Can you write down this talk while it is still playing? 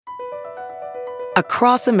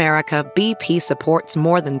Across America, BP supports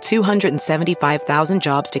more than 275,000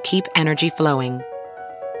 jobs to keep energy flowing.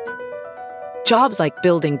 Jobs like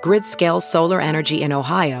building grid-scale solar energy in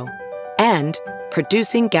Ohio and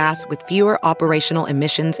producing gas with fewer operational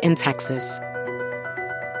emissions in Texas.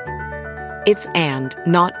 It's and,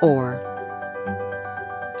 not or.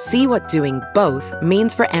 See what doing both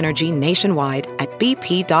means for energy nationwide at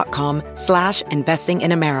bp.com/investing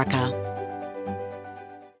in America.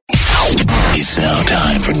 It's now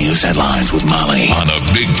time for news headlines with Molly on the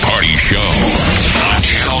Big Party Show on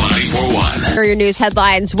Channel 94.1. Here are your news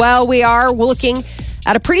headlines. Well, we are looking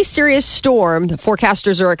at a pretty serious storm the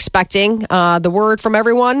forecasters are expecting. The word from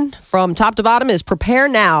everyone from top to bottom is prepare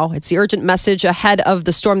now. It's the urgent message ahead of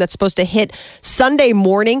the storm that's supposed to hit Sunday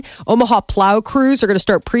morning. Omaha plow crews are going to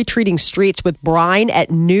start pre-treating streets with brine at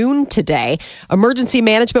noon today. Emergency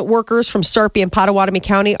management workers from Sarpy and Pottawatomie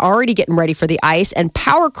County already getting ready for the ice. And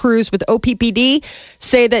power crews with OPPD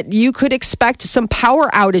say that you could expect some power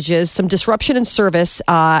outages, some disruption in service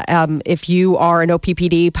if you are an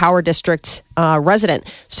OPPD power district resident.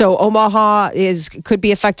 So Omaha could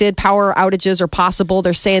be affected. Power outages are possible.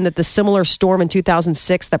 They're saying that the similar storm in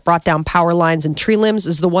 2006 that brought down power lines and tree limbs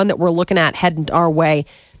is the one that we're looking at heading our way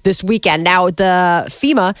this weekend. Now, the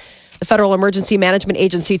FEMA, the Federal Emergency Management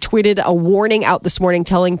Agency, tweeted a warning out this morning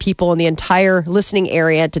telling people in the entire listening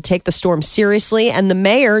area to take the storm seriously. And the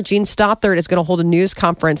mayor, Gene Stothert, is going to hold a news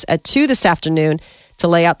conference at 2 this afternoon to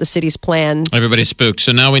lay out the city's plan. Everybody's spooked.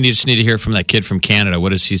 So now we just need to hear from that kid from Canada.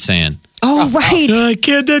 What is he saying? Oh, right. A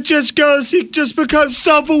kid that he just becomes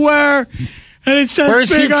self-aware, and it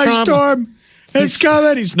says big ice storm. It's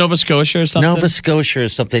coming. He's Nova Scotia or something? Nova Scotia or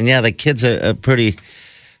something. Yeah, the kid's a pretty...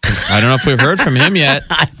 I don't know if we've heard from him yet.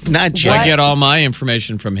 Not yet. I get all my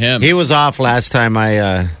information from him. He was off last time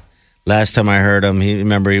I heard him.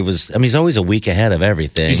 He's always a week ahead of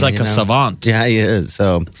everything. He's like a savant. Yeah, he is.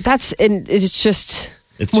 So it's just...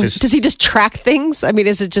 does he just track things? I mean,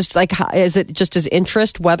 is it just his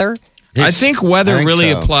interest, weather? I think weather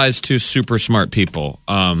really applies to super smart people.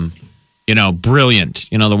 Brilliant.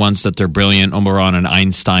 The ones that they're brilliant, or on an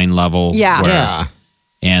Einstein level. Yeah.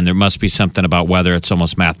 And there must be something about weather. It's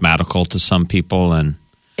almost mathematical to some people. And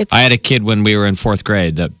I had a kid when we were in fourth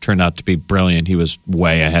grade that turned out to be brilliant. He was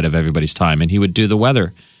way ahead of everybody's time. And he would do the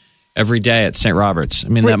weather every day at St. Robert's. I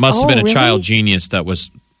mean, that must have been a child genius that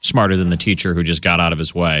was smarter than the teacher who just got out of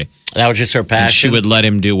his way. That was just her passion. And she would let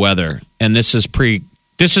him do weather. And this is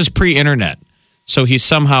pre-internet. So he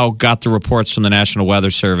somehow got the reports from the National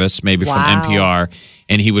Weather Service, maybe from NPR,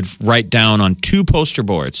 and he would write down on 2 poster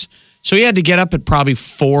boards. So he had to get up at probably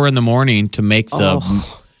 4 in the morning to make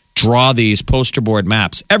draw these poster board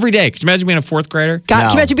maps every day. Could you imagine being a fourth grader? Can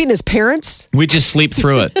you imagine being his parents? We'd just sleep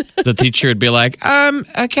through it. The teacher would be like,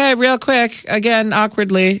 okay, real quick, again,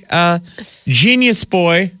 awkwardly, genius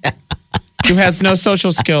boy who has no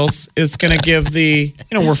social skills is going to give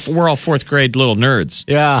we're all fourth grade little nerds.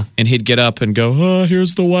 Yeah. And he'd get up and go,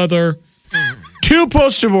 here's the weather. 2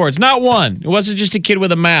 poster boards, not one. It wasn't just a kid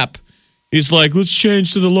with a map. He's like, let's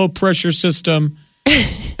change to the low pressure system.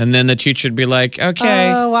 And then the teacher would be like,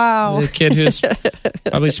 okay. Oh, wow. The kid who's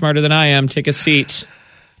probably smarter than I am, take a seat.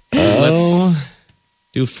 Let's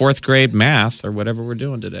do fourth grade math or whatever we're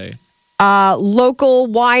doing today. Local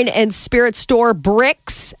wine and spirit store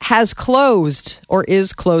Brix has closed or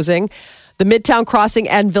is closing. The Midtown Crossing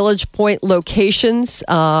and Village Point locations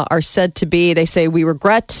are said to be, they say, we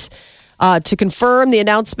regret to confirm the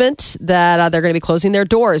announcement that they're going to be closing their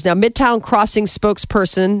doors. Now, Midtown Crossing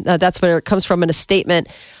spokesperson, that's where it comes from in a statement.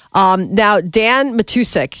 Now, Dan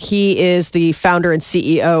Matusik, he is the founder and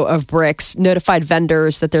CEO of Brix, notified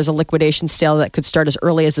vendors that there's a liquidation sale that could start as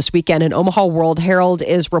early as this weekend. And Omaha World Herald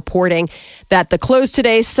is reporting that the Close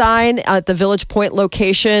Today sign at the Village Point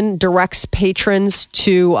location directs patrons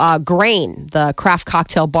to Grain, the craft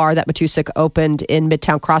cocktail bar that Matusik opened in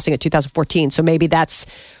Midtown Crossing in 2014. So maybe that's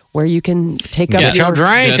where you can take up your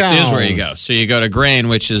drink. That is where you go. So you go to Grain,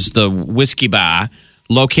 which is the whiskey bar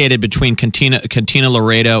located between Cantina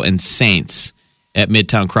Laredo and Saints at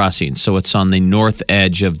Midtown Crossing. So it's on the north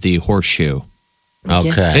edge of the horseshoe.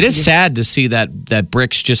 Okay. It is sad to see that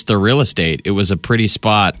Brix just the real estate. It was a pretty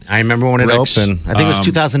spot. I remember when Brix, it opened. I think it was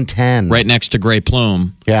 2010. Right next to Grey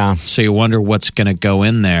Plume. Yeah. So you wonder what's going to go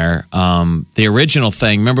in there. The original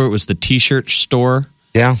thing, remember it was the T-shirt store?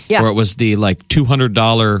 Yeah. Where it was the like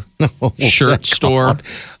 $200 shirt store.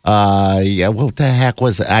 Yeah. What the heck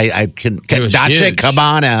was it? I couldn't. Dolce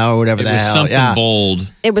Gabbana or whatever the hell. It was something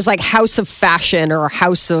bold. It was like House of Fashion or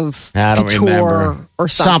House of I don't Couture remember. or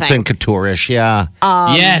something. Something couture-ish, yeah.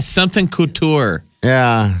 Yes, something couture.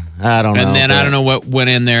 Yeah, I don't know. And then I don't know what went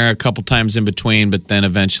in there a couple times in between, but then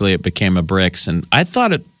eventually it became a bricks. And I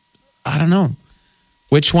thought I don't know.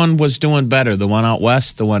 Which one was doing better? The one out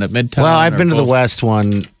west, the one at Midtown? Well, I've been to both? the west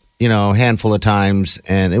one, a handful of times,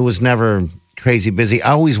 and it was never crazy busy.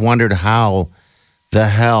 I always wondered how the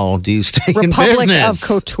hell do you stay in business? Republic of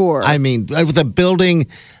Couture. I mean, with a building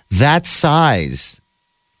that size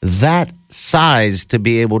to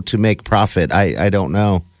be able to make profit, I don't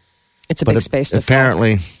know. It's a big space to fill.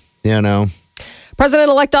 Apparently,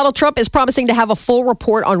 President-elect Donald Trump is promising to have a full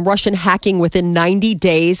report on Russian hacking within 90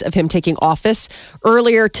 days of him taking office.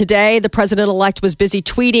 Earlier today, the president-elect was busy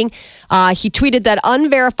tweeting. He tweeted that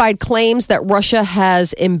unverified claims that Russia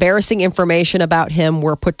has embarrassing information about him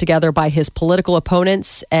were put together by his political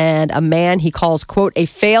opponents and a man he calls, quote, a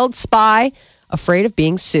failed spy afraid of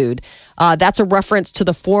being sued. That's a reference to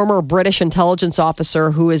the former British intelligence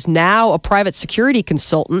officer who is now a private security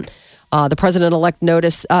consultant. The president-elect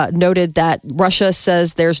noted that Russia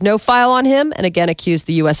says there's no file on him and again accused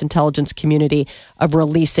the U.S. intelligence community of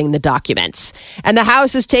releasing the documents. And the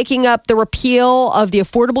House is taking up the repeal of the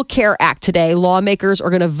Affordable Care Act today. Lawmakers are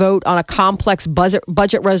going to vote on a complex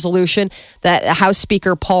budget resolution that House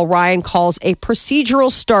Speaker Paul Ryan calls a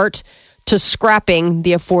procedural start to scrapping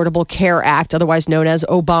the Affordable Care Act, otherwise known as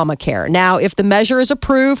Obamacare. Now, if the measure is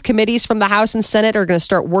approved, committees from the House and Senate are going to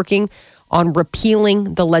start working on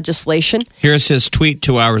repealing the legislation. Here's his tweet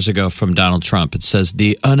 2 hours ago from Donald Trump. It says,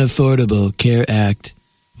 the Unaffordable Care Act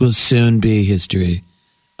will soon be history.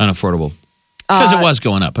 Unaffordable. Because it was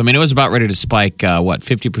going up. I mean, it was about ready to spike,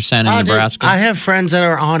 50% in Nebraska? I have friends that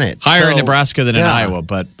are on it. Higher in Nebraska than in Iowa,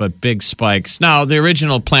 but big spikes. Now, the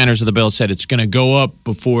original planners of the bill said it's going to go up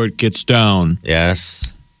before it gets down. Yes.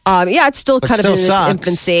 It's still But kind still of in sucks. its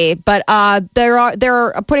infancy, but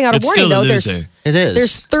they're putting out a It's warning, still a though. loser. It is.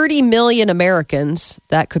 There's 30 million Americans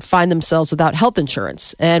that could find themselves without health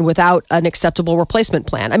insurance and without an acceptable replacement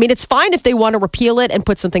plan. I mean, it's fine if they want to repeal it and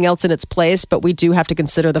put something else in its place, but we do have to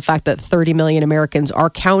consider the fact that 30 million Americans are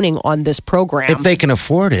counting on this program. If they can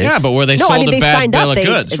afford it. Yeah, but where they sold a bad bill of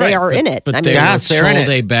goods. They are in it. But they're sold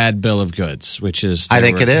a bad bill of goods, which is, I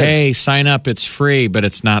think it is. Hey, sign up, it's free, but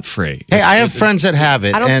it's not free. Hey, I have friends that have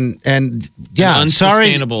it, and yeah,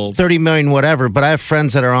 sorry, 30 million, whatever, but I have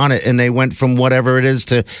friends that are on it, and they went from whatever it is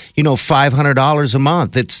to, $500 a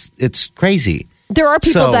month. It's crazy. There are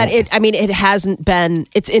people that it hasn't been,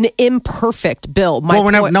 it's an imperfect bill.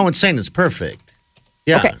 No one's saying it's perfect.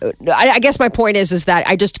 Yeah. Okay. I guess my point is that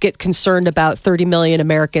I just get concerned about 30 million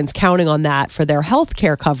Americans counting on that for their health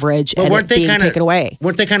care coverage and it being taken away.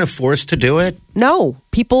 Weren't they kind of forced to do it? No.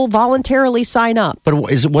 People voluntarily sign up. But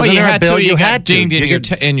wasn't there a bill you had to?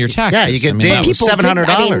 Dinged in your taxes. Yeah, you get dinged with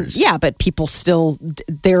 $700. But people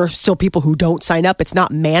there are still people who don't sign up. It's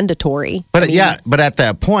not mandatory. But but at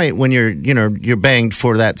that point when you're banged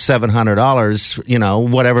for that $700,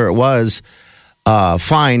 whatever it was,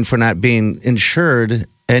 fine for not being insured,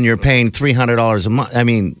 and you're paying $300 a month. I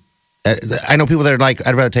mean, I know people that are like,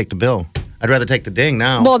 I'd rather take the bill. I'd rather take the ding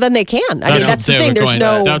now. Well, then they can. That's the thing.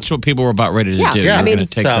 That's what people were about ready to do. Yeah, it needs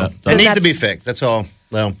to be fixed. That's all.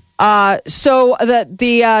 Well. So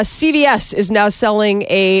the CVS is now selling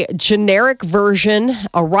a generic version,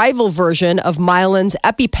 a rival version of Mylan's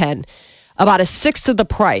EpiPen. About a sixth of the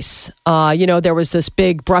price. There was this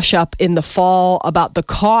big brush up in the fall about the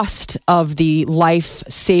cost of the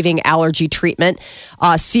life-saving allergy treatment.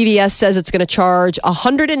 CVS says it's going to charge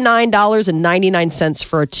 $109.99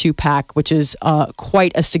 for a 2-pack, which is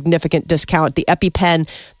quite a significant discount. The EpiPen,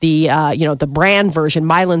 the brand version,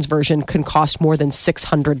 Mylan's version, can cost more than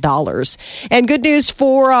 $600. And good news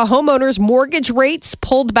for homeowners, mortgage rates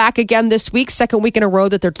pulled back again this week, second week in a row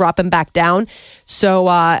that they're dropping back down. So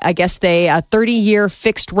I guess they 30-year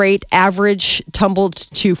fixed rate average tumbled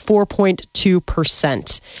to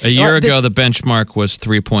 4.2%. A year ago, the benchmark was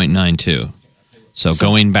 3.92. So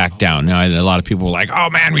going back down. Now, a lot of people were like, oh,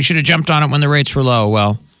 man, we should have jumped on it when the rates were low.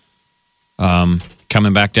 Well,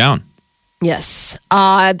 coming back down. Yes.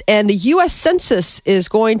 And the U.S. Census is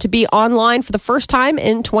going to be online for the first time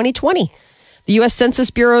in 2020. The U.S.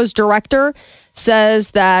 Census Bureau's director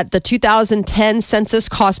says that the 2010 census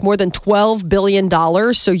cost more than $12 billion.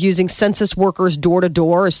 So using census workers door to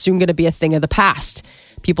door is soon going to be a thing of the past.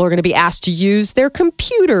 People are going to be asked to use their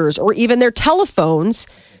computers or even their telephones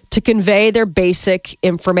to convey their basic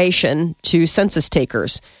information to census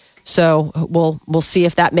takers. So we'll see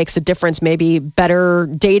if that makes a difference. Maybe better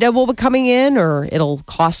data will be coming in, or it'll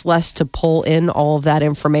cost less to pull in all of that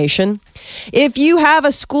information. If you have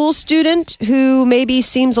a school student who maybe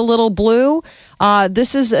seems a little blue,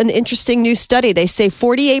 this is an interesting new study. They say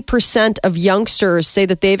 48% of youngsters say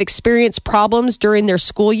that they've experienced problems during their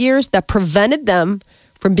school years that prevented them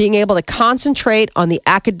from being able to concentrate on the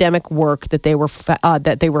academic work that they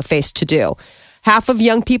were faced to do. Half of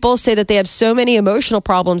young people say that they have so many emotional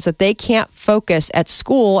problems that they can't focus at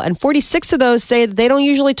school, and 46 of those say that they don't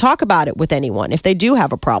usually talk about it with anyone if they do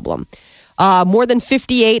have a problem. More than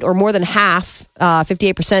 58, or more than half,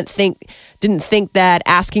 58% didn't think that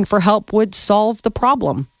asking for help would solve the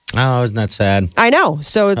problem. Oh, isn't that sad? I know.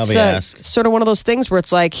 So it's sort of one of those things where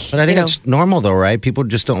it's like. But I think it's normal, though, right? People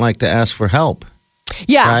just don't like to ask for help.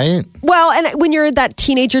 Yeah. Right? Well, and when you're that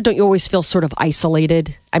teenager, don't you always feel sort of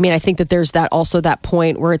isolated? I mean, I think that there's that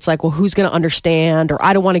point where it's like, well, who's going to understand? Or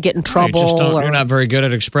I don't want to get in trouble. You're not very good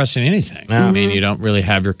at expressing anything. Yeah. I mean, you don't really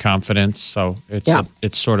have your confidence. So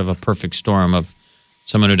it's sort of a perfect storm of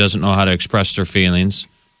someone who doesn't know how to express their feelings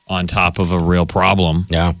on top of a real problem.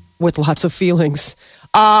 Yeah. With lots of feelings.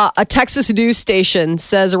 A Texas news station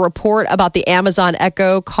says a report about the Amazon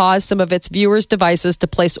Echo caused some of its viewers' devices to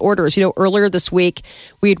place orders. You know, earlier this week,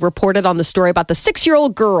 we had reported on the story about the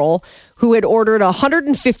 6-year-old girl who had ordered a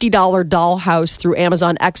 $150 dollhouse through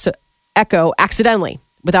Amazon Echo accidentally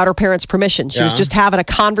without her parents' permission. She was just having a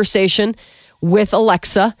conversation with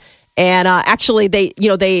Alexa, and actually, they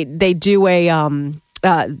do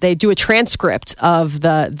a transcript of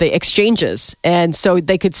the exchanges. And so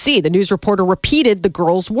they could see the news reporter repeated the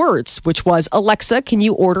girl's words, which was, Alexa, can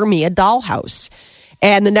you order me a dollhouse?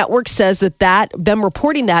 And the network says that them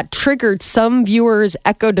reporting that triggered some viewers'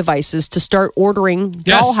 Echo devices to start ordering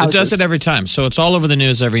dollhouses. Yes, it does it every time. So it's all over the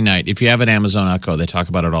news every night. If you have an Amazon Echo, they talk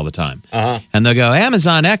about it all the time. And they'll go,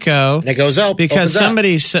 Amazon Echo. And it goes up. Because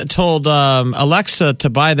somebody told Alexa to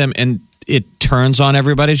buy them, and it turns on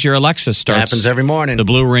everybody's. Your Alexa starts. It happens every morning. The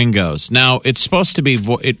blue ring goes. Now, it's supposed to be,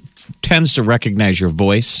 it tends to recognize your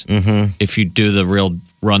voice if you do the real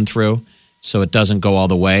run through, so it doesn't go all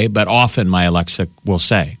the way. But often my Alexa will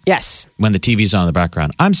say, yes, when the TV's on in the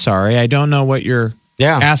background, I'm sorry, I don't know what you're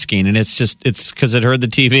asking. And it's because it heard the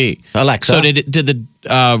TV. Alexa. So did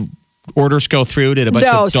the orders go through? Did a bunch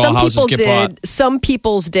of dollhouses get bought? Some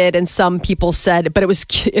people's did, and some people said, but it was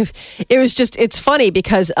just, it's funny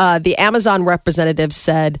because the Amazon representative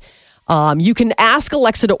said, you can ask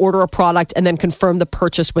Alexa to order a product and then confirm the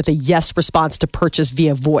purchase with a yes response to purchase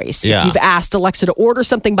via voice. Yeah. If you've asked Alexa to order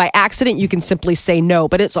something by accident, you can simply say no,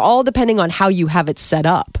 but it's all depending on how you have it set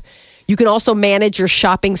up. You can also manage your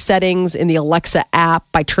shopping settings in the Alexa app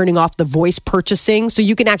by turning off the voice purchasing. So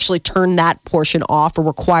you can actually turn that portion off or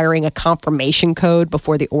requiring a confirmation code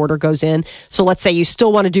before the order goes in. So let's say you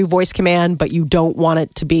still want to do voice command, but you don't want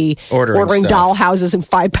it to be ordering dollhouses and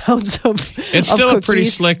 5 pounds of It's still cookies. a pretty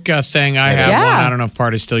slick thing. I have one. I don't know if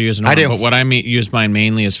Party's still using it. But what I use mine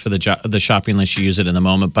mainly is for the shopping list. You use it in the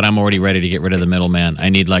moment, but I'm already ready to get rid of the middleman. I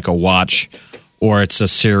need like a watch or it's a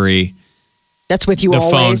Siri. That's with you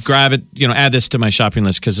always. The phone, grab it, add this to my shopping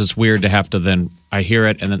list because it's weird to have to then, I hear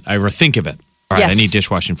it and then I think of it. All right, I need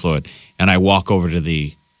dishwashing fluid. And I walk over to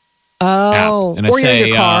the app and I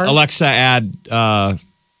say, Alexa, add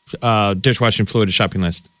dishwashing fluid to shopping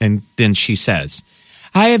list. And then she says,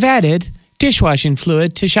 I have added dishwashing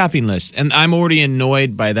fluid to shopping list. And I'm already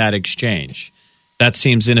annoyed by that exchange. That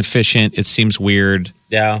seems inefficient. It seems weird.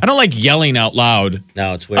 Yeah. I don't like yelling out loud.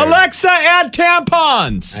 No, it's weird. Alexa, add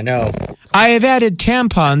tampons. I know. I have added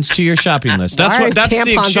tampons to your shopping list. That's that's tampons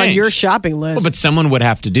the exchange. on your shopping list. Well, but someone would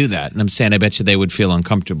have to do that, and I'm saying I bet you they would feel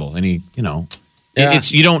uncomfortable. And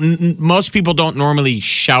most people don't normally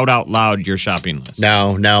shout out loud your shopping list.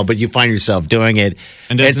 No, but you find yourself doing it.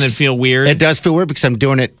 And doesn't it feel weird? It does feel weird because I'm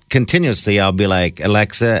doing it continuously. I'll be like,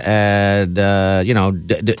 Alexa, add,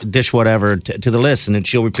 dish whatever to the list. And then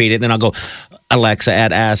she'll repeat it. And then I'll go, Alexa,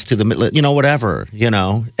 add ass to the, whatever,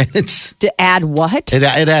 It's to add what? It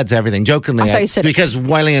adds everything. Jokingly, because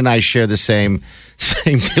Wiley and I share the same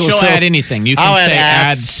deal. She'll add anything. You can say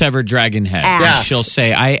add severed dragon head. Yes. She'll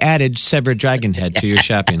say, I added severed dragon head to your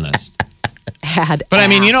shopping list. But I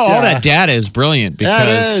mean, all that data is brilliant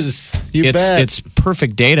because bet. it's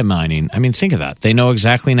perfect data mining. I mean, think of that. They know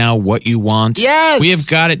exactly now what you want. Yes. We have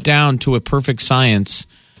got it down to a perfect science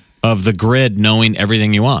of the grid knowing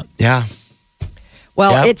everything you want. Yeah.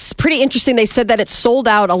 Well, it's pretty interesting. They said that it sold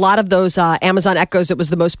out a lot of those Amazon Echoes. It was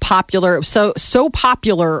the most popular. It was so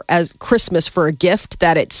popular as Christmas for a gift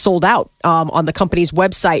that it sold out on the company's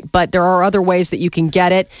website. But there are other ways that you can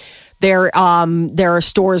get it. There are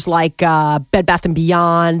stores like Bed Bath &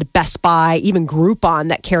 Beyond, Best Buy, even Groupon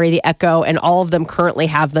that carry the Echo, and all of them currently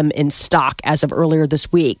have them in stock as of earlier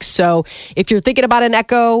this week. So if you're thinking about an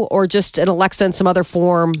Echo or just an Alexa in some other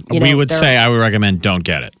form, I would recommend don't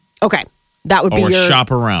get it. Okay. That would be your shop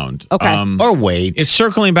around. Okay. Or wait. It's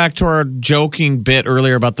circling back to our joking bit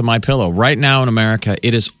earlier about the MyPillow. Right now in America,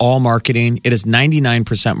 it is all marketing. It is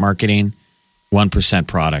 99% marketing, 1%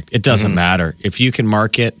 product. It doesn't matter. If you can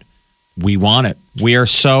market, we want it. We are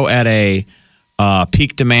so at a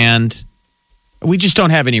peak demand. We just don't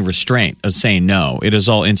have any restraint of saying no. It is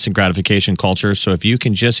all instant gratification culture. So if you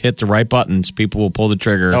can just hit the right buttons, people will pull the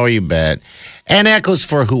trigger. Oh, you bet. And Echo's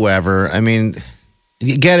for whoever. I mean,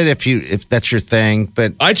 you get it if that's your thing.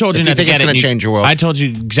 But I told you not to get it. It's going to change your world. I told you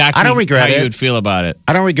exactly I don't regret how it. you would feel about it.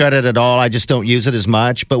 I don't regret it at all. I just don't use it as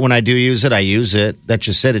much. But when I do use it, I use it. That's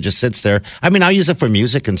just it. It just sits there. I mean, I'll use it for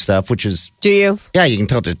music and stuff, which is... Do you? Yeah, you can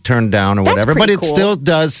tell it to turn down or That's whatever. But pretty it cool. still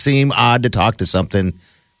does seem odd to talk to something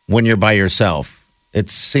when you're by yourself. It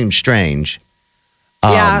seems strange.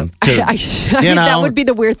 Yeah, I think that know. would be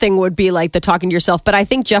the weird thing. Would be like the talking to yourself. But I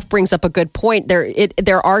think Jeff brings up a good point.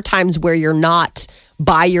 There are times where you're not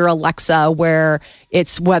by your Alexa, where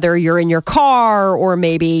it's whether you're in your car or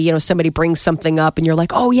maybe somebody brings something up and you're like,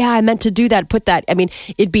 oh yeah, I meant to do that. Put that. I mean,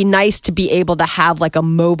 it'd be nice to be able to have like a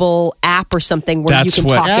mobile app or something where you can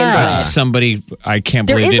talk into it. Somebody, I can't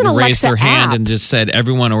There believe, is an didn't raise their Alexa hand app. and just said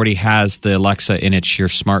everyone already has the Alexa and it's your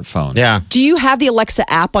smartphone. Yeah. Do you have the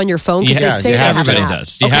Alexa app on your phone? Because they say they have everybody an app.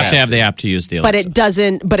 does. You have to have the app to use the Alexa.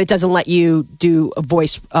 But it doesn't let you do a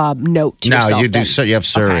voice note to yourself. No, you do. then. So you have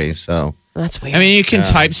Siri. Okay. So That's weird. I mean, you can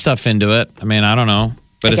type stuff into it. I mean, I don't know.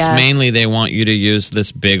 But I it's guess. mainly they want you to use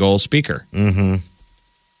this big old speaker.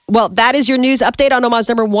 Well, that is your news update on Omaha's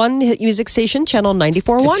number one hit music station, Channel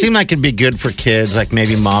 94.1. it seemed like it'd be good for kids, like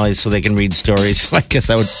maybe Molly, so they can read stories. I guess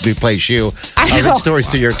that would replace you. I I'll know. read stories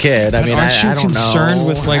to your kid. I mean, Aren't you I don't concerned know.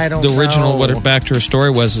 with I like don't the original? know. What her back to her story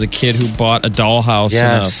was a kid who bought a dollhouse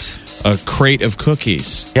Yes. and a crate of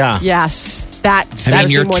cookies. Yeah. Yes, that's I mean,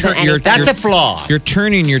 that's you're more than tur- you're- anything. That's a flaw. You're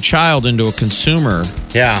turning your child into a consumer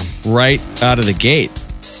Yeah. right out of the gate.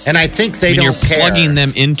 And I think they I mean, don't you're care. plugging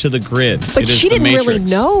them into the grid. But It is she the didn't really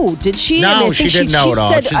Matrix. know, did she? No, I mean, I think she didn't know at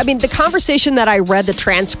all. Said, She's- I mean, the conversation that I read, the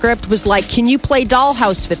transcript was like, "Can you play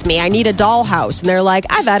Dollhouse with me? I need a dollhouse." And they're like,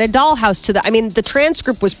 "I've added Dollhouse to the." I mean, the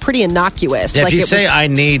transcript was pretty innocuous. If like you it say was, I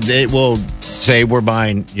need, it will say we're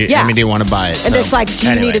buying. Yeah. I mean, do you want to buy it? and So, it's like, "Do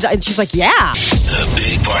you anyway. need it?" And she's like, "Yeah." The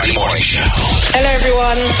Big Party Morning Show. Hello,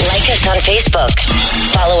 everyone. Like us on Facebook.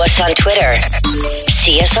 Follow us on Twitter.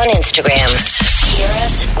 See us on Instagram. Hear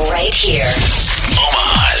us right here.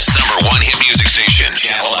 Omaha's number one hit music station,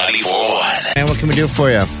 Channel 94.1. And what can we do for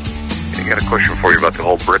you? I got a question for you about the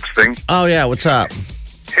whole bricks thing. Oh yeah, what's up?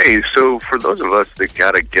 Hey, so for those of us that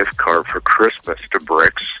got a gift card for Christmas to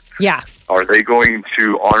Bricks, Yeah. are they going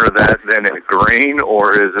to honor that then at Grain,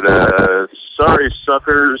 or is it a sorry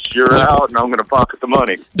suckers, you're out, and I'm going to pocket the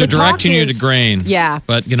money? They're The talk directing you to is- grain. Yeah.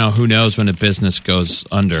 But, who knows when a business goes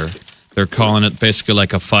under. They're calling it basically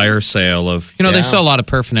like a fire sale of, they Yeah. sell a lot of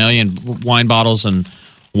paraphernalia and wine bottles and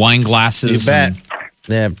wine glasses. You bet. and-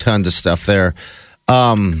 They have tons of stuff there.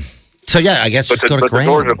 So yeah, I guess But, just go to the Grain.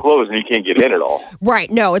 doors are closed and you can't get in at all.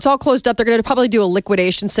 Right. No, it's all closed up. They're going to probably do a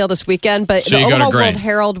liquidation sale this weekend. But So the you go to Omaha Grain. World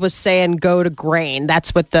Herald was saying go to Grain.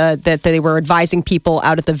 That's what that they were advising people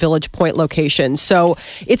out at the Village Point location. So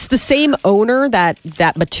it's the same owner that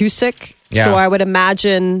Matusik. Yeah. So I would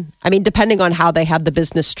imagine, depending on how they have the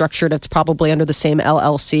business structured, it's probably under the same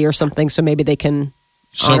LLC or something. So maybe they can.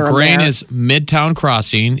 So honor 'em Grain there. is Midtown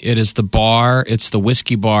Crossing. It is the bar. It's the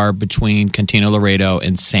whiskey bar between Cantina Laredo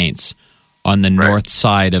and Saints on the north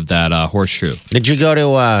side of that horseshoe. Did you go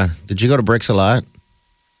to Bricks a lot?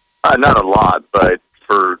 Not a lot, but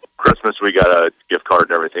for Christmas we got a gift card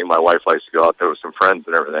and everything. My wife likes to go out there with some friends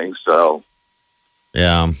and everything, so...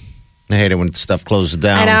 Yeah. I hate it when stuff closes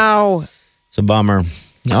down. I know. It's a bummer.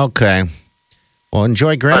 Okay. Well,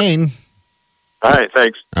 enjoy Grain. All right,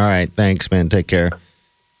 thanks. All right. Thanks, man. Take care.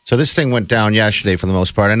 So this thing went down yesterday for the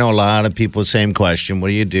most part. I know a lot of people, same question. What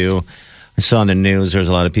do you do? I saw in the news there's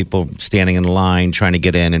a lot of people standing in line trying to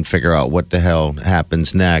get in and figure out what the hell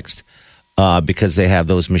happens next because they have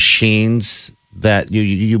those machines that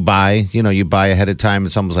you buy. You buy ahead of time.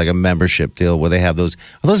 It's almost like a membership deal where they have those.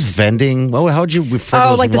 Are those vending? How would you refer to Oh,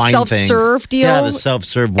 those like the wine self-serve things? deal? Yeah, the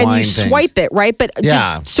self-serve wine And you things. swipe it, right? But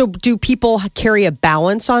Yeah. do people carry a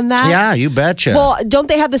balance on that? Yeah, you betcha. Well, don't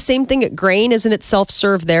they have the same thing at Grain? Isn't it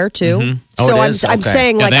self-serve there too? Oh, So it I'm is? I'm Okay.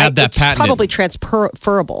 saying Yeah, like they have that it's patented. probably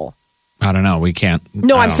transferable. I don't know. We can't.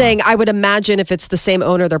 No, I'm saying I would imagine if it's the same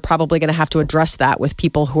owner, they're probably going to have to address that with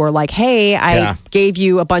people who are like, hey, I gave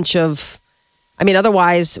you a bunch of. I mean,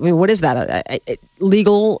 otherwise, what is that? A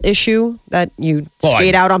legal issue that you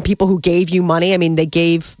skate out on people who gave you money? I mean, they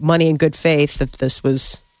gave money in good faith. If this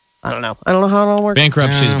was, I don't know how it all works.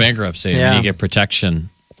 Bankruptcy is bankruptcy. Yeah. And you get protection.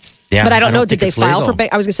 Yeah, but I don't know. Did they file for?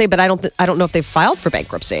 I was going to say, but I don't know if they filed for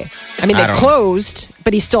bankruptcy. I mean, they closed,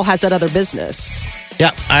 but he still has that other business.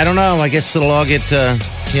 Yeah, I don't know. I guess it'll all get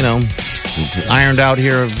ironed out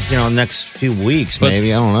here, next few weeks,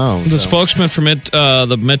 maybe. I don't know. The spokesman for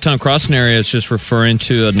the Midtown Crossing area is just referring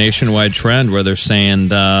to a nationwide trend where they're saying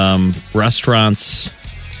restaurants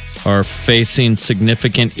are facing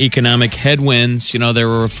significant economic headwinds. They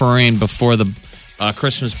were referring before the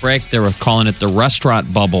Christmas break, they were calling it the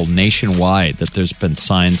restaurant bubble nationwide, that there's been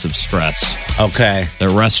signs of stress. Okay. The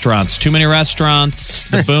restaurants, too many restaurants,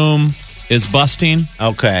 the boom is busting.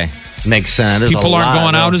 Okay. Makes sense. People aren't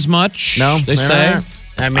going out as much, they say.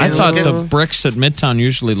 I thought the bricks at Midtown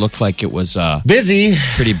usually looked like it was busy.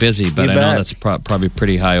 Pretty busy, but I know that's probably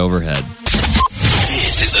pretty high overhead.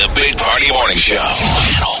 This is the Big Party Morning Show.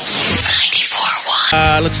 Channel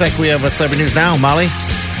 94.1. Looks like we have celebrity news now, Molly.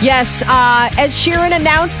 Yes, Ed Sheeran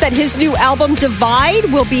announced that his new album, Divide,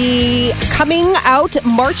 will be coming out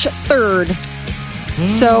March 3rd.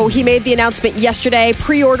 So he made the announcement yesterday.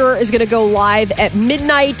 Pre-order is going to go live at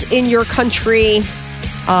midnight in your country.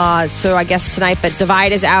 So I guess tonight, but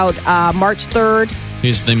Divide is out March 3rd.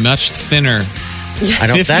 He's the much thinner,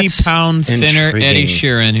 50-pound thinner Eddie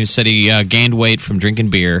Sheeran, who said he gained weight from drinking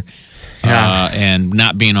beer and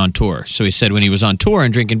not being on tour. So he said when he was on tour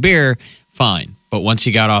and drinking beer, fine. But once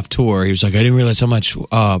he got off tour, he was like, I didn't realize how much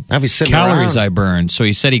calories I burned. So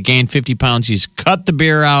he said he gained 50 pounds. He's cut the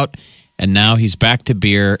beer out, and now he's back to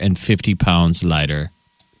beer and 50 pounds lighter.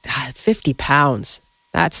 50 pounds.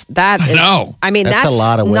 That's a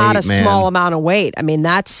lot of weight, not a small amount of weight. I mean,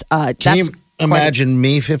 Can you imagine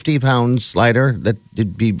me 50 pounds lighter?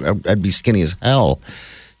 I'd be skinny as hell.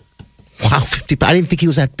 Wow, 50 pounds. I didn't think he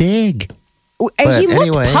was that big. He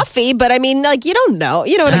looked puffy, but I mean, you don't know.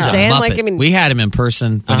 You know what I'm saying? We had him in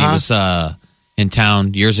person when he was in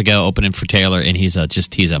town years ago, opening for Taylor, and he's a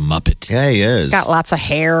Muppet. Yeah, he is. Got lots of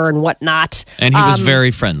hair and whatnot. And he was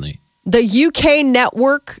very friendly. The UK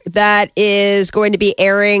network that is going to be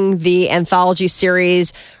airing the anthology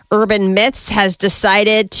series Urban Myths has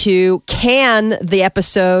decided to can the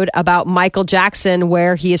episode about Michael Jackson,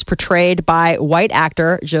 where he is portrayed by white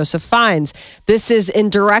actor Joseph Fiennes. This is in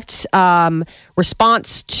direct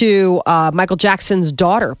response to Michael Jackson's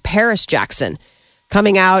daughter, Paris Jackson,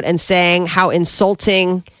 coming out and saying how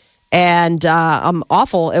insulting and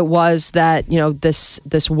awful it was that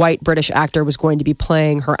this white British actor was going to be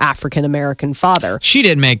playing her African American father. She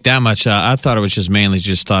didn't make that much. I thought it was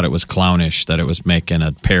just thought it was clownish that it was making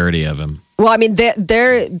a parody of him. Well, I mean,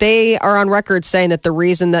 they are on record saying that the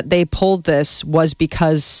reason that they pulled this was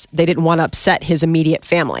because they didn't want to upset his immediate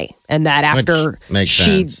family. And that after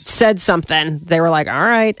she said something, they were like, all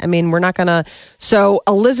right, I mean, we're not going to. So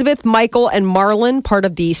Elizabeth, Michael, and Marlon, part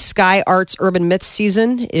of the Sky Arts Urban Myths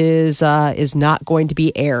season, is not going to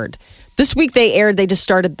be aired. This week they just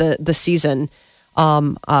started the season.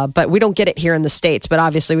 But we don't get it here in the States. But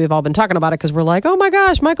obviously, we've all been talking about it because we're like, oh my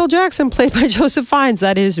gosh, Michael Jackson played by Joseph Fiennes.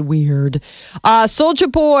 That is weird.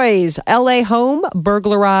 Soulja Boy's LA home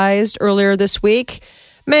burglarized earlier this week.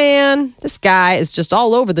 Man, this guy is just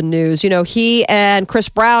all over the news. He and Chris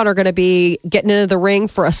Brown are going to be getting into the ring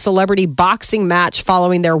for a celebrity boxing match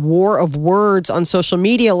following their war of words on social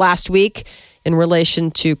media last week in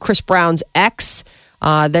relation to Chris Brown's ex.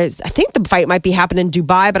 I think the fight might be happening in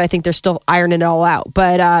Dubai, but I think they're still ironing it all out.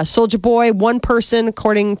 But Soulja Boy, one person,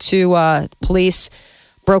 according to police,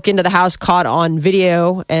 broke into the house, caught on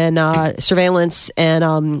video and surveillance,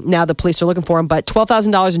 and now the police are looking for him. But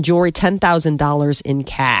 $12,000 in jewelry, $10,000 in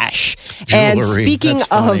cash. And speaking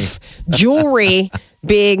of jewelry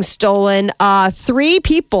being stolen, three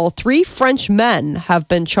French men have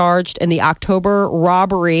been charged in the October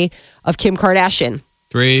robbery of Kim Kardashian.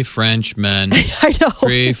 3 French men. I know.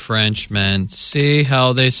 3 French men. See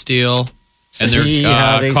how they steal? And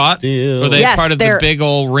they're caught? Are they part of the big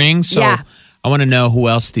old ring? So yeah. I want to know who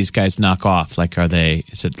else these guys knock off. Like,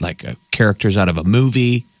 is it like characters out of a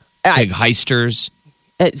movie? Big heisters?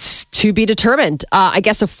 It's to be determined. I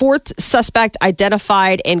guess a fourth suspect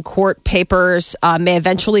identified in court papers may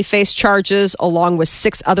eventually face charges along with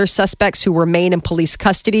 6 other suspects who remain in police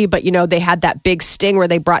custody. But, they had that big sting where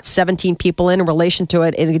they brought 17 people in relation to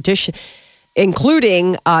it, in addition,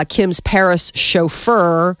 including Kim's Paris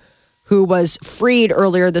chauffeur, who was freed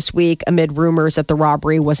earlier this week amid rumors that the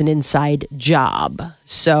robbery was an inside job.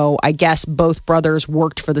 So I guess both brothers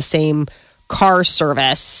worked for the same car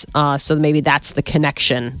service. So maybe that's the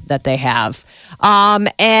connection that they have.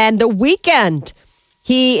 And The Weeknd,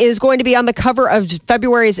 he is going to be on the cover of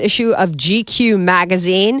February's issue of GQ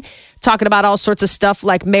magazine, talking about all sorts of stuff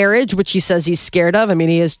like marriage, which he says he's scared of. I mean,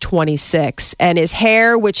 he is 26. And his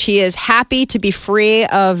hair, which he is happy to be free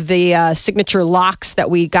of the signature locks that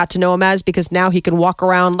we got to know him as, because now he can walk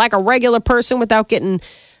around like a regular person without getting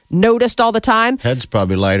noticed all the time. Head's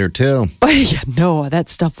probably lighter, too. But yeah, no, that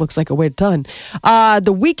stuff looks like a weight ton.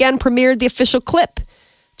 The Weeknd premiered the official clip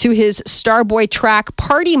to his Starboy track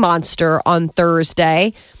Party Monster on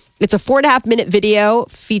Thursday. It's a 4.5-minute video,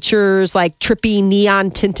 features like trippy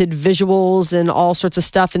neon tinted visuals and all sorts of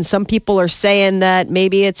stuff. And some people are saying that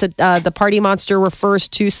maybe it's the Party Monster refers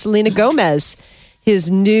to Selena Gomez,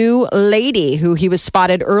 his new lady, who he was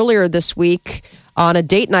spotted earlier this week on a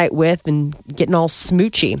date night with and getting all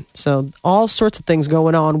smoochy. So all sorts of things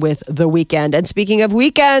going on with The Weeknd. And speaking of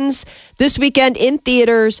weekends, this weekend in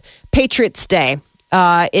theaters, Patriots Day.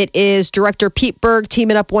 It is director Pete Berg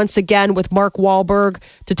teaming up once again with Mark Wahlberg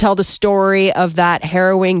to tell the story of that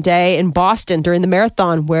harrowing day in Boston during the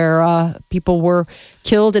marathon where people were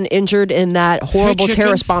killed and injured in that horrible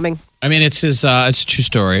terrorist bombing. I mean, it's a true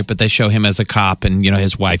story, but they show him as a cop, and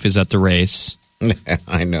his wife is at the race.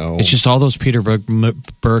 I know. It's just all those Peter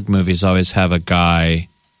Berg movies always have a guy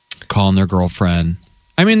calling their girlfriend.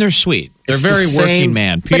 I mean, they're sweet. They're very working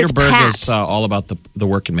man. Peter Berg is all about the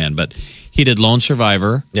working man, but he did Lone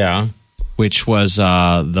Survivor. Yeah. Which was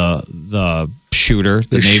the shooter,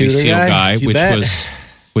 the Navy SEAL guy,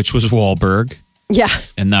 which was Wahlberg. Yeah.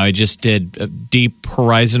 And now he just did Deep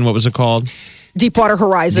Horizon. What was it called? Deepwater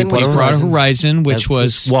Horizon. Deepwater Horizon, which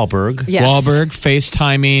was Wahlberg. Yes. Wahlberg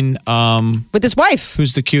FaceTiming with his wife.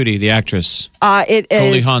 Who's the cutie, the actress? It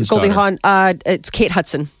is Goldie Hawn's daughter. It's Kate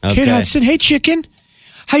Hudson. Okay. Kate Hudson, hey chicken,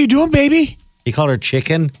 how you doing, baby? You called her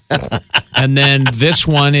chicken? And then this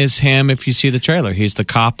one is him. If you see the trailer, he's the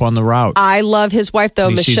cop on the route. I love his wife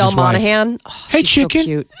though, Michelle Monaghan. Oh, hey chicken, so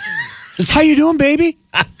cute. How you doing, baby?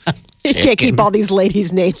 You can't keep all these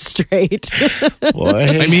ladies' names straight. Boy,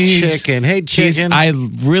 hey, chicken. Hey, chicken. I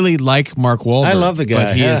really like Mark Wahlberg. I love the guy.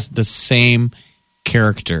 But he is the same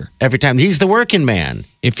character. Every time. He's the working man.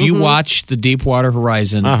 If you watch the Deepwater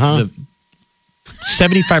Horizon,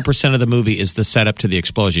 75% of the movie is the setup to the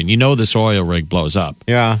explosion. This oil rig blows up.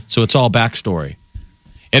 Yeah. So it's all backstory.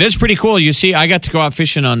 It is pretty cool. You see, I got to go out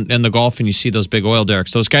fishing in the Gulf, and you see those big oil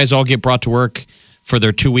derricks. Those guys all get brought to work for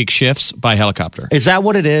their 2-week shifts by helicopter. Is that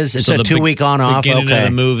what it is? It's a 2-week on-off? Beginning of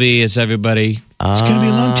the movie is everybody, it's going to be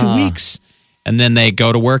a long 2 weeks. And then they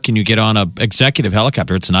go to work and you get on an executive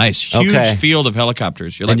helicopter. It's nice. Huge field of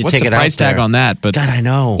helicopters. You're like, what's the price tag on that? But God, I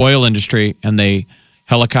know. Oil industry, and they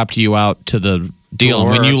helicopter you out to the deal.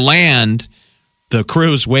 And when you land, the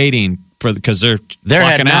crew's waiting because they're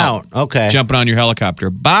heading out. Okay. Jumping on your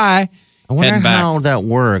helicopter. Bye. I wonder how that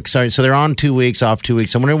works. Sorry, so they're on 2 weeks, off 2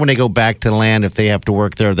 weeks. I wonder when they go back to land if they have to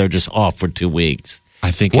work there, they're just off for 2 weeks.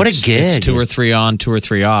 I think what a gig. It's 2 or 3 on, 2 or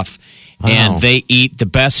 3 off. Wow. And they eat the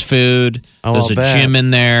best food. There's a gym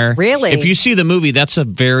in there. Really? If you see the movie, that's a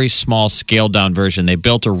very small, scaled-down version. They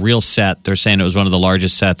built a real set. They're saying it was one of the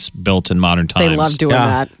largest sets built in modern times. They love doing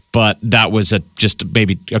that. But that was just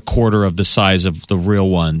maybe a quarter of the size of the real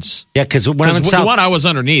ones. Yeah, because the one I was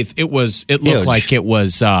underneath, it looked like it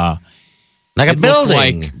was like a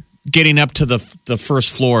building. Like getting up to the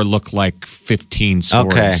first floor looked like 15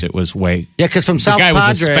 stories. Okay. It was way. Yeah, because from South Padre, the guy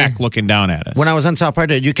was a speck looking down at us. When I was on South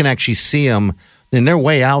Padre, you can actually see them, and they're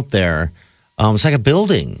way out there. It's like a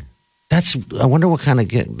building. I wonder what kind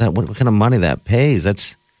of money that pays.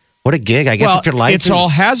 What a gig. I guess if your life it's all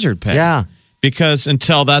hazard pay. Yeah. Because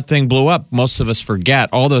until that thing blew up, most of us forget.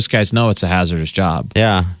 All those guys know it's a hazardous job.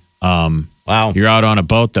 Yeah. Wow. You're out on a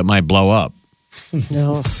boat that might blow up.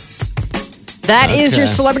 No. That is your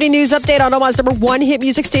celebrity news update on Omaha's #1 hit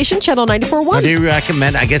music station, Channel 94.1. Do you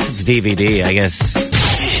recommend? I guess it's DVD. I guess.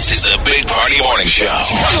 This is the Big Party Morning Show.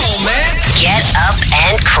 Come on, man. Get up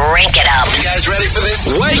and crank it up. You guys ready for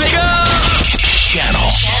this? Wake up! Channel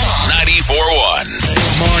 94.1. Good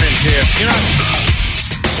morning to you.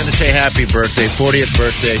 I'm going to say happy birthday, 40th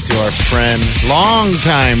birthday to our friend,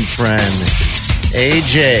 longtime friend,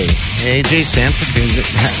 AJ Sanford.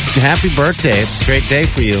 Happy birthday. It's a great day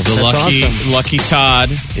for you. The lucky Todd.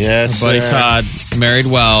 Yes. Our buddy Todd. Married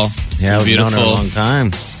well. Yeah, we've beautiful. known her a long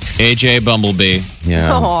time. AJ Bumblebee. Yeah.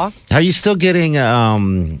 Aww. Are you still getting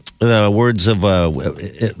the words of,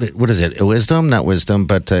 what is it? Wisdom? Not wisdom,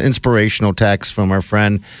 but inspirational text from our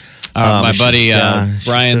friend My buddy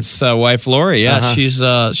Brian's wife Lori, she's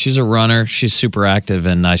a runner. She's super active,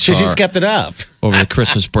 and I saw She's her kept it up over the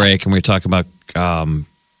Christmas break, and we were talking about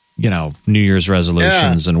New Year's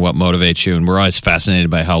resolutions and what motivates you, and we're always fascinated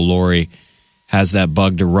by how Lori has that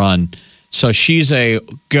bug to run. So she's a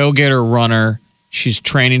go-getter runner. She's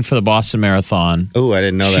training for the Boston Marathon. Oh, I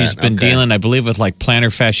didn't know that. She's been dealing, I believe, with like plantar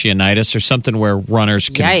fasciitis or something where runners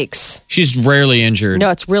can. Yikes. She's rarely injured. No,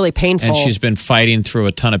 it's really painful. And she's been fighting through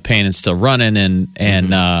a ton of pain and still running.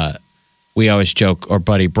 And we always joke, our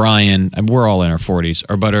buddy Brian, and we're all in our 40s,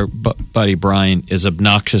 our buddy Brian is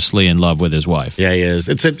obnoxiously in love with his wife. Yeah, he is.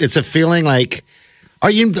 It's a feeling like.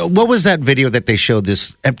 What was that video that they showed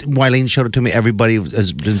this? Wileen showed it to me. Everybody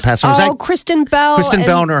has been passing. Kristen Bell. Kristen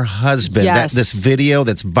Bell and her husband. Yes. This video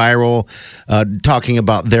that's viral, talking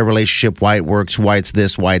about their relationship, why it works, why it's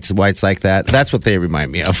this, why it's like that. That's what they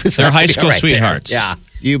remind me of. They're high school sweethearts. There. Yeah,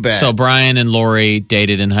 you bet. So Brian and Lori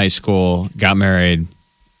dated in high school, got married,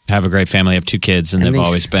 have a great family, have 2 kids, and they've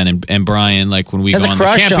always been. And Brian, like when we go on the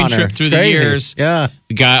camping trip through the years,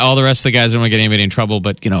 all the rest of the guys don't want to get anybody in trouble,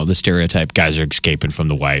 but the stereotype, guys are escaping from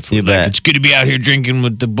the wife. You bet. It's good to be out here drinking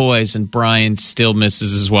with the boys, and Brian still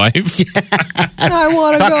misses his wife. I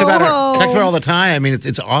want to go home. Talks about her all the time. I mean,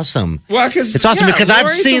 it's awesome. Well, it's awesome because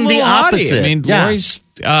I've seen the opposite. I mean, Lori's.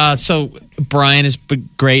 So Brian is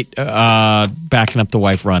great backing up the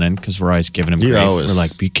wife running because we're always giving him grief. We're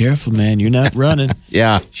like, be careful, man. You're not running.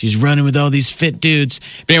 Yeah. She's running with all these fit dudes.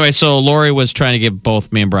 But anyway, so Lori was trying to give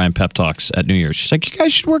both me and Brian pep talks at New Year's. She's like, you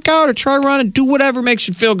guys should work out or try running, do whatever makes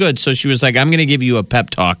you feel good. So she was like, I'm going to give you a pep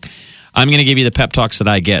talk. I'm going to give you the pep talks that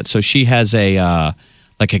I get. So she has a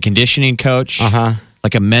conditioning coach.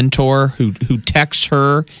 Like a mentor who texts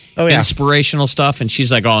her inspirational stuff. And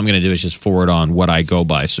she's like, all I'm going to do is just forward on what I go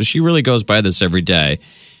by. So she really goes by this every day.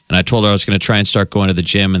 And I told her I was going to try and start going to the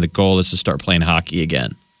gym. And the goal is to start playing hockey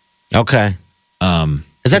again. Okay.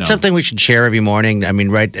 Is that something we should share every morning? I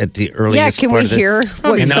mean, right at the earliest can part we of the hear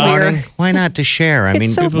what some Why not to share? I mean,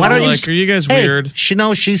 so why don't are you guys weird?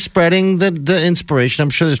 She's spreading the inspiration.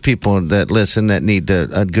 I'm sure there's people that listen that need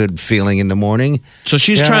a good feeling in the morning. So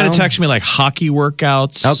she's trying to text me like hockey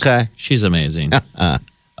workouts. Okay. She's amazing.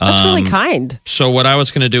 That's really kind. So what I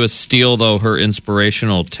was going to do is steal, though, her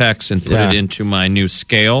inspirational text and put it into my new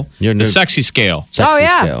scale. The sexy scale.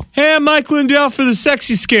 Scale. Hey, I'm Mike Lindell for the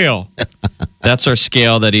sexy scale. That's our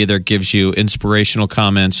scale that either gives you inspirational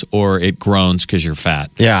comments or it groans because you're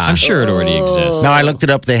fat. Yeah. I'm sure it already exists. No, I looked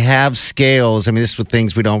it up. They have scales. I mean, this is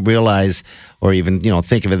things we don't realize or even,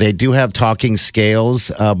 think of it. They do have talking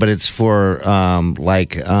scales, but it's for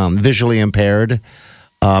visually impaired.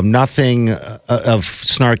 Nothing of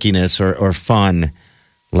snarkiness or fun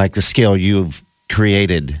like the scale you've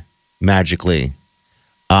created magically.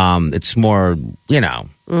 It's more,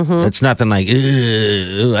 it's nothing like,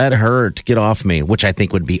 that hurt, get off me, which I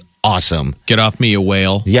think would be awesome. Get off me, you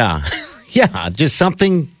whale. Yeah. Yeah, just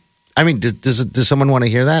something. I mean, does someone want to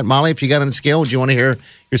hear that? Molly, if you got on a scale, would you want to hear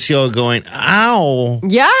your scale going, ow?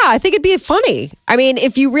 Yeah, I think it'd be funny. I mean,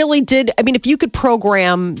 if you really did, if you could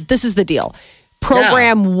program, this is the deal.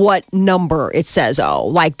 Program what number it says,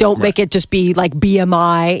 don't make it just be like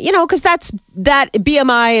BMI, because that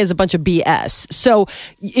BMI is a bunch of BS. So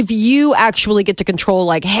if you actually get to control,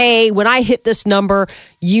 like, hey, when I hit this number,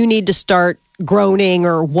 you need to start groaning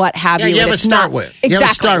or what have you. You have a start weight.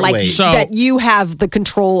 Exactly. Weight. So that you have the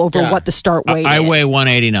control over what the start weight is. I weigh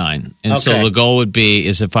 189. And so the goal would be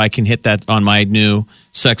is if I can hit that on my new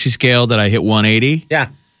sexy scale that I hit 180. Yeah.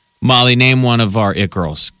 Molly, name one of our it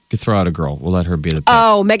girls. Could throw out a girl. We'll let her be the pick.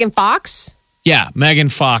 Oh, Megan Fox? Yeah, Megan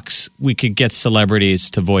Fox. We could get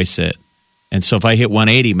celebrities to voice it. And so if I hit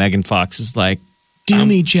 180, Megan Fox is like, do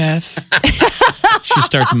me, Jeff. She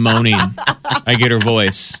starts moaning. I get her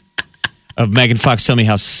voice of Megan Fox telling me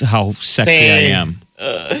how sexy I am.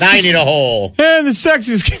 Now you need a hole. And the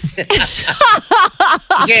sexiest.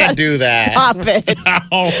 You can't do that. Stop it. Now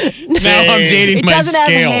I'm dating my doesn't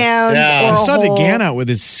scale. Have hands or I saw DeGan out with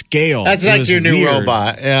his scale. That's like your new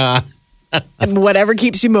robot. Yeah. Whatever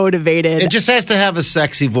keeps you motivated. It just has to have a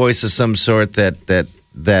sexy voice of some sort that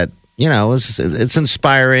it's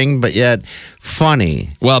inspiring, but yet funny.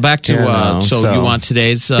 Well, back to, you want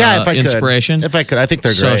today's inspiration? If I could. I think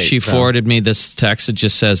they're So great. she forwarded me this text. It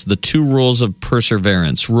just says, the 2 rules of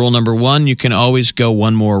perseverance. Rule number 1, you can always go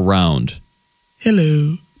one more round.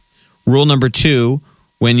 Hello. Rule number 2,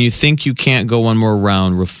 when you think you can't go one more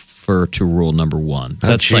round, refer to rule number 1.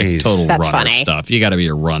 That's like total runner stuff. You got to be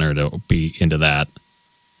a runner to be into that.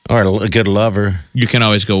 Or a good lover. You can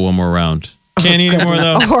always go one more round. Can't you anymore,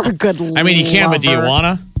 though? Or a good lover. I mean, you can, but do you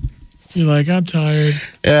want to? You're like, I'm tired.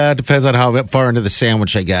 Yeah, it depends on how far into the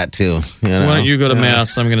sandwich I got to. You know? Why don't you go to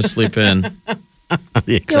mass? I'm going to sleep in.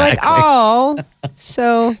 Exactly. You're like, oh,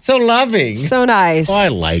 so loving. so nice. Oh, I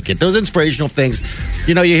like it. Those inspirational things,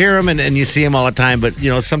 you hear them and you see them all the time. But,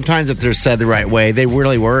 sometimes if they're said the right way, they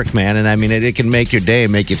really work, man. And I mean, it can make your day,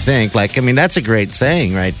 make you think. That's a great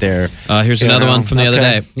saying right there. Here's another one from the other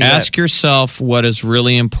day. You Ask yourself what is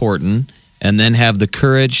really important and then have the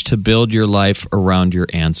courage to build your life around your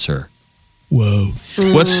answer. Whoa.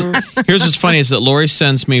 Here's what's funny is that Lori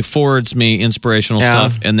forwards me inspirational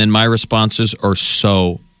stuff, and then my responses are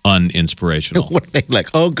so uninspirational. What are they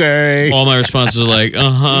like? Okay. All my responses are like,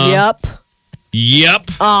 Yep.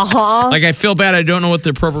 Like, I feel bad. I don't know what the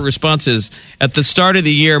appropriate response is. At the start of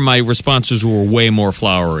the year, my responses were way more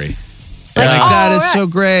flowery. That is so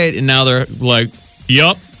great. And now they're like,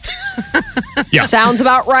 Yup. Yeah. Sounds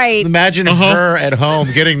about right. Imagine her at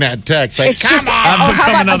home getting that text. Like, it's just, I've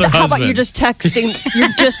become another husband. How about you're just texting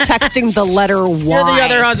the letter Y. You're the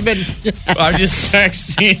other husband. I'm just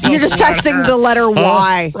texting. You're just texting the letter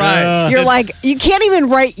Y. Right. You're like, you can't even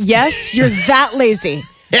write yes. You're that lazy.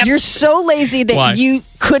 Yep. You're so lazy that you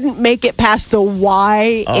couldn't make it past the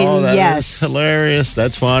Y in yes. That's hilarious.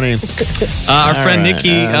 That's funny. Our friend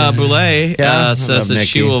Nikki Boulay says that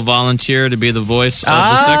she will volunteer to be the voice of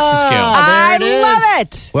the sexy scale. I love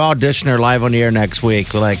it. We'll audition her live on the air next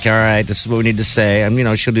week. We're like, all right, this is what we need to say. And,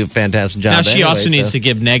 she'll do a fantastic job. Now, she also needs to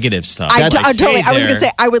give negative stuff. I totally. I was going to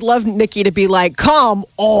say, I would love Nikki to be like, come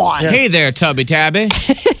on. Yeah. Hey there, Tubby Tabby.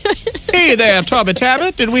 Hey there, Tubby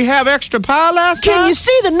Tabby. Did we have extra pie last time? Can you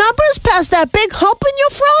see the numbers past that big hump in your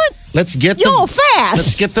front? Let's get fast.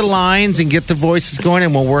 Let's get the lines and get the voices going,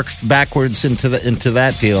 and we'll work backwards into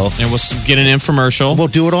that deal. And we'll get an infomercial. We'll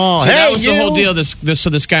do it all. So that was the whole deal.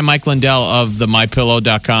 This guy Mike Lindell of the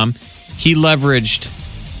MyPillow.com, he leveraged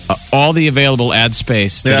all the available ad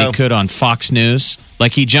space that he could on Fox News.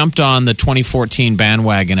 Like, he jumped on the 2014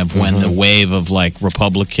 bandwagon of when the wave of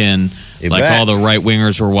Republican, all the right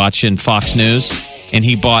wingers were watching Fox News, and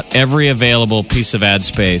he bought every available piece of ad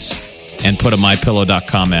space and put a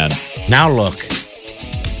MyPillow.com ad. Now look.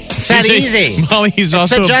 It's that easy. Molly, he's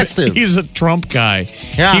also he's a Trump guy.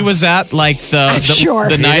 Yeah. He was at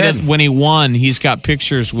the night when he won. He's got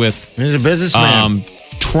pictures with he's a businessman.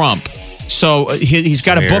 Trump. So he's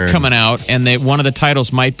got a book coming out, and one of the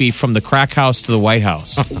titles might be From the Crack House to the White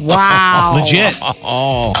House. Wow. Legit.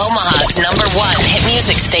 Omaha's #1 hit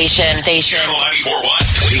music station.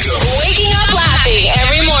 Waking up laughing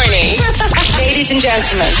every morning. Ladies and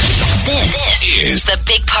gentlemen, this is the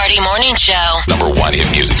Big Party Morning Show. #1 hit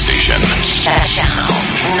music station. Channel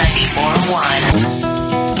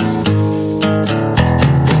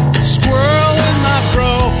 94.1. Squirrel in my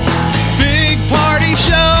fro. Big Party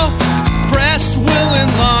Show. Breast will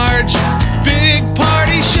enlarge. Big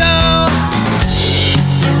Party Show.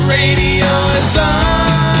 The radio is on.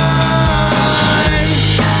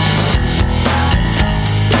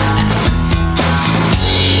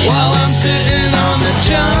 While I'm sitting on the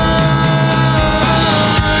john.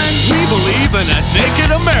 We believe in a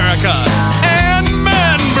naked America and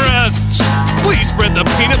man breasts. Please spread the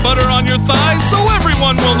peanut butter on your thighs so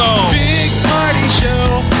everyone will know. Big Party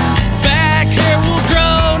Show. Back hair will grow.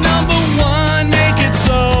 #1, make it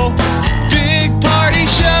so. Big Party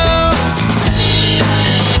Show.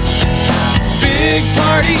 Big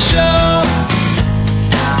Party Show.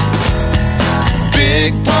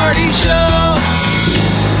 Big Party Show.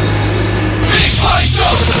 Big Party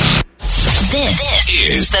Show. This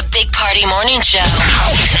is the Big Party Morning Show.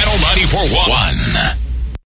 Channel 94.1.